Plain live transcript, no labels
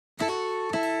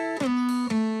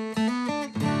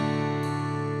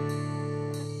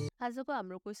आजको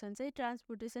हाम्रो क्वेसन चाहिँ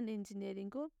ट्रान्सपोर्टेसन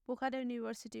इन्जिनियरिङको पोखरा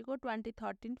युनिभर्सिटीको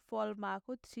 2013 फल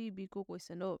मार्कको 3B को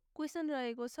क्वेसन हो। क्वेसन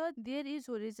रहेको छ there is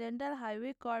horizontal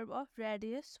highway curve of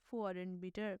radius 400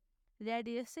 metre.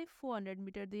 Radius चाहिँ 400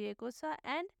 मिटर दिएको छ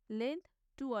and length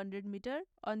 200 metre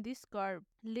on this curve.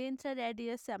 Length र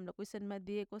रेडियस चाहिँ हाम्रो क्वेसनमा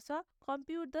दिएको छ।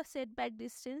 कम्प्युट the setback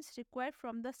distance required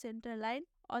from the centre line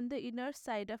on the inner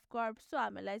side of curve। So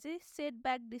हामीलाई चाहिँ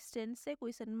setback distance चाहिँ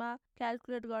क्वेसनमा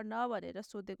क्याल्कुलेट गर्न भनेर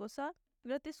सोधेको छ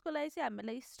र त्यसको लागि चाहिँ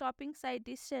हामीलाई स्टपिङ साइड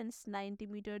डिस्टेन्स 90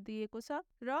 मिटर दिएको छ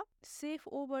र सेफ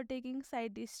ओभरटेकिङ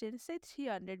साइड डिस्टेन्स चाहिँ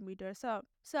 300 मिटर छ।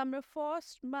 सो हाम्रो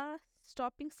फर्स्टमा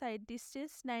stopping side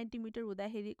distance 90 metre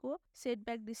हुँदाखेरिको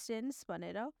setback distance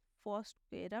भनेर फर्स्ट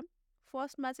हेरौँ।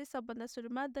 फर्स्टमा चाहिँ सबभन्दा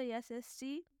सुरुमा the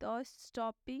SST the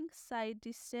stopping side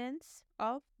distance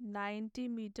of 90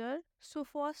 metre. So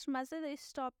फर्स्टमा चाहिँ द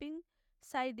स्टपिङ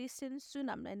साइड डिस्टेन्स जुन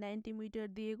हामीलाई 90 मिटर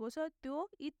दिएको छ त्यो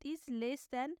it is less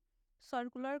than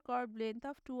circular curve length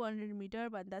of 200 metre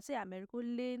भन्दा चाहिँ हामीहरूको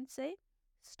लेन्थ चाहिँ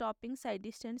स्टपिङ साइड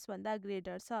डिस्टेन्स भन्दा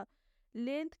ग्रेटर छ।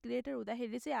 लेन्थ ग्रेटर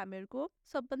हुँदाखेरि चाहिँ हामीहरूको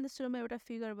सबभन्दा सुरुमा एउटा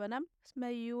फिगर बनाऊँ। यसमा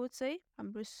यो चाहिँ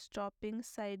हाम्रो स्टपिङ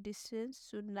साइड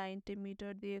डिस्टेन्स जुन 90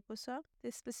 मिटर दिएको छ,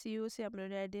 त्यसपछि यो चाहिँ हाम्रो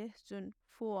रेडियस जुन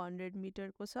 400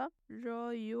 मिटरको छ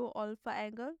र यो अल्फा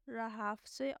एङ्गल र हाफ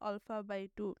चाहिँ अल्फा बाई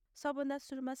 2। सबभन्दा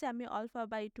सुरुमा चाहिँ हामी अल्फा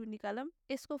बाई 2 निकालौँ।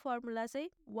 यसको फर्मुला चाहिँ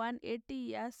 180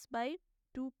 यास by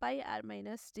 2 pie are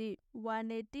minus D.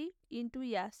 180 into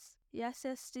Yas,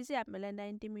 SST चाहिँ हामीलाई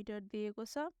 90 मिटर दिएको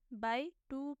छ बाई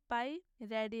 2 पाई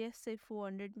रेडियस चाहिँ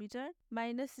 400 मिटर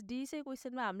माइनस डी चाहिँ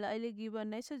क्वेसनमा हामीलाई अहिले गिभन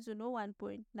नै छ जुन हो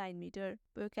 1.9 मिटर।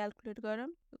 यो क्याल्कुलेट गरौँ।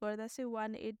 गर्दा चाहिँ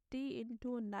 180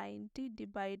 into 90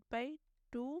 divide by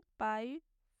 2 pie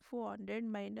 400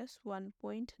 minus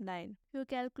 1.9। यो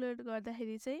क्याल्कुलेट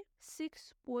गर्दाखेरि चाहिँ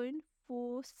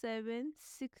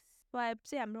 6.4765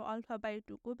 चाहिँ हाम्रो अल्फा बाई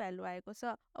 2 को भ्यालु आएको छ।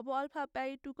 अब अल्फा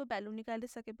बाई 2 को भ्यालु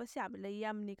निकालिसकेपछि हामीलाई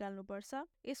याम निकाल्नुपर्छ।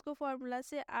 यसको फर्मुला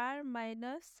चाहिँ आर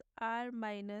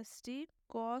माइनस डी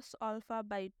कस अल्फा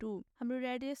बाई 2। हाम्रो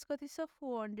रेडियस कति छ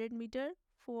 400 मिटर।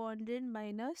 400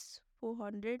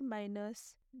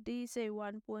 माइनस डी चाहिँ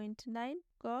 1.9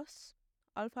 कस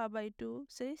अल्फा बाई 2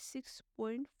 चाहिँ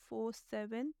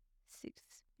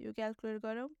 6.476। यो क्याल्कुलेट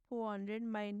गरौँ। 400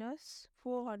 माइनस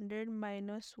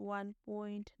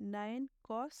 1.9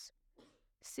 कस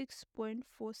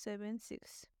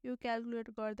 6.476। यो क्याल्कुलेट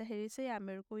गर्दाखेरि चाहिँ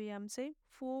हामीहरूको याम चाहिँ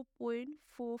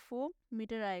 4.44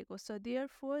 मिटर आएको छ।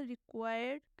 Therefore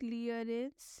required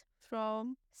clearance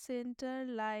from centre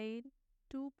line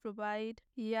to provide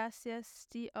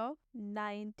SST of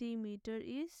 90 meter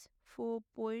is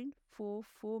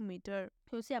 4.44 meter।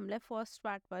 यो चाहिँ हामीलाई फर्स्ट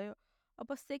पार्ट भयो।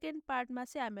 अब सेकेन्ड पार्टमा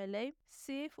चाहिँ हामीलाई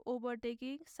सेफ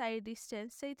ओभरटेकिङ साइड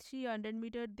डिस्टेन्स चाहिँ 300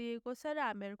 मिटर दिएको छ र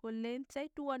हामीहरूको लेन्थ चाहिँ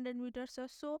 200 मिटर छ।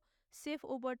 सो सेफ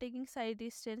ओभरटेकिङ साइड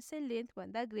डिस्टेन्स चाहिँ लेन्थ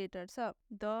भन्दा ग्रेटर छ।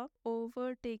 The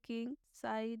ओभरटेकिङ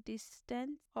side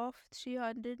distance of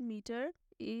 300 metre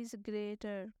is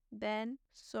greater than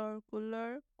circular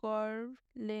curve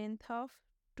length of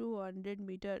 200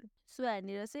 meter। So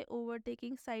यहाँनिर चाहिँ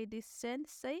ओभरटेकिङ साइड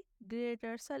डिस्टेन्स चाहिँ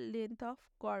ग्रेटर छ लेन्थ अफ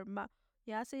कर्भमा।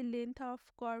 यहाँ चाहिँ लेन्थ अफ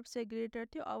कर्भ चाहिँ ग्रेटर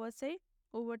थियो, अब चाहिँ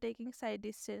ओभरटेकिङ साइड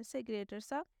डिस्टेन्स चाहिँ ग्रेटर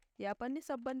छ। यहाँ पनि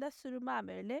सबभन्दा सुरुमा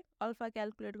हामीहरूले अल्फा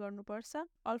क्याल्कुलेट गर्नुपर्छ।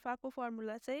 अल्फाको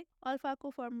फर्मुला चाहिँ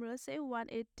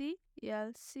 180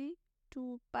 LC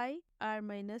 2 pie are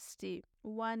minus D.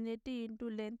 180 into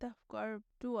length of curve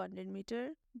 200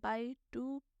 metre by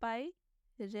 2 pie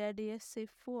radius चाहिँ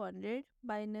 400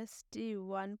 माइनस डी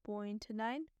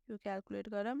 1.9। यो क्याल्कुलेट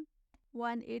गरौँ।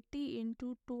 180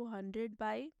 इन्टु 200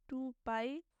 बाई 2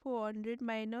 पाई 400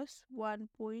 माइनस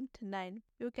 1.9।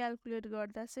 यो क्याल्कुलेट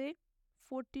गर्दा चाहिँ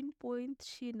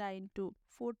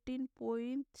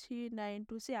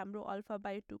 14.392 चाहिँ हाम्रो अल्फा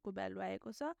बाई 2 को भ्यालु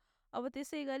आएको छ। अब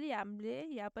त्यसै गरी हामीले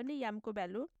यहाँ पनि यामको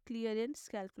भ्यालु क्लियरेन्स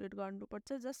क्याल्कुलेट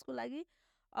गर्नुपर्छ, जसको लागि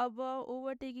अब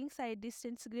ओभरटेकिङ साइड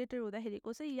डिस्टेन्स ग्रेटर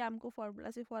हुँदाखेरिको चाहिँ यामको फर्मुला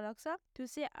चाहिँ फरक छ। त्यो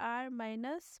चाहिँ आर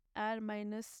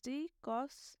माइनस डी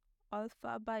कस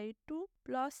alpha by 2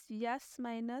 plus yes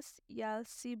minus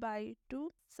LC by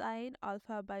 2 sine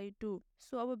alpha by 2।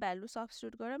 So अब भ्यालु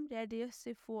सब्स्टिट्युट गरौँ। रेडियस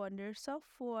चाहिँ 400 छ।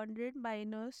 400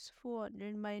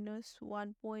 माइनस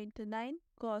 1.9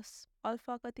 कस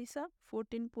अल्फा कति छ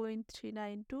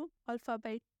 14.392 अल्फा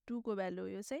बाई 2 को भ्यालु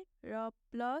यो चाहिँ र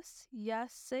प्लस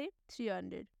यस चाहिँ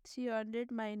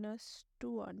 300 माइनस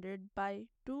 200 बाई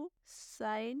 2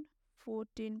 साइन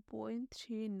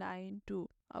 14.392।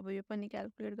 अब यो पनि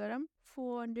क्याल्कुलेट गरौँ।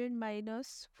 400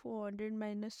 माइनस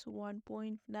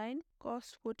 1.9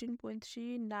 कस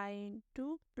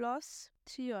 14.392 प्लस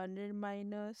 300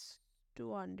 माइनस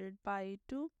 200 बाई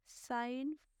 2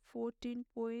 साइन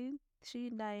 14.392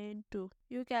 392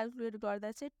 यो क्याल्कुलेट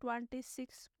गर्दा चाहिँ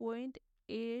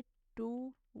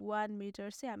 26.821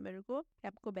 मिटर चाहिँ हामीहरूको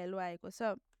एपको भ्यालु आएको छ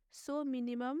so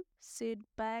minimum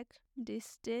setback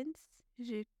distance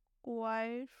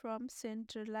required from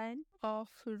center line of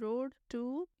road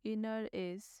to inner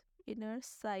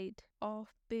side of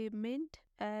pavement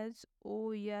as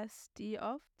OST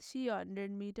of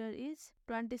 300 meter is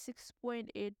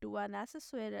 26.821 as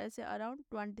so around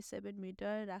 27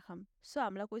 meter राखम so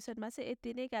हामीलाई क्वेशनमा चाहिँ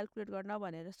यति नै क्याल्कुलेट गर्न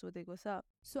भनेर सोधेको छ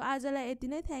सो आजलाई यति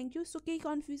नै थ्याङ्क यू सो केही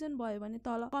कन्फ्युजन भयो भने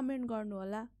तल कमेन्ट गर्नु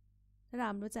होला र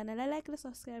हाम्रो च्यानललाई लाइक र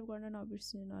सब्स्क्राइब गर्न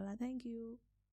नबिर्सिनु होला थ्याङ्क यू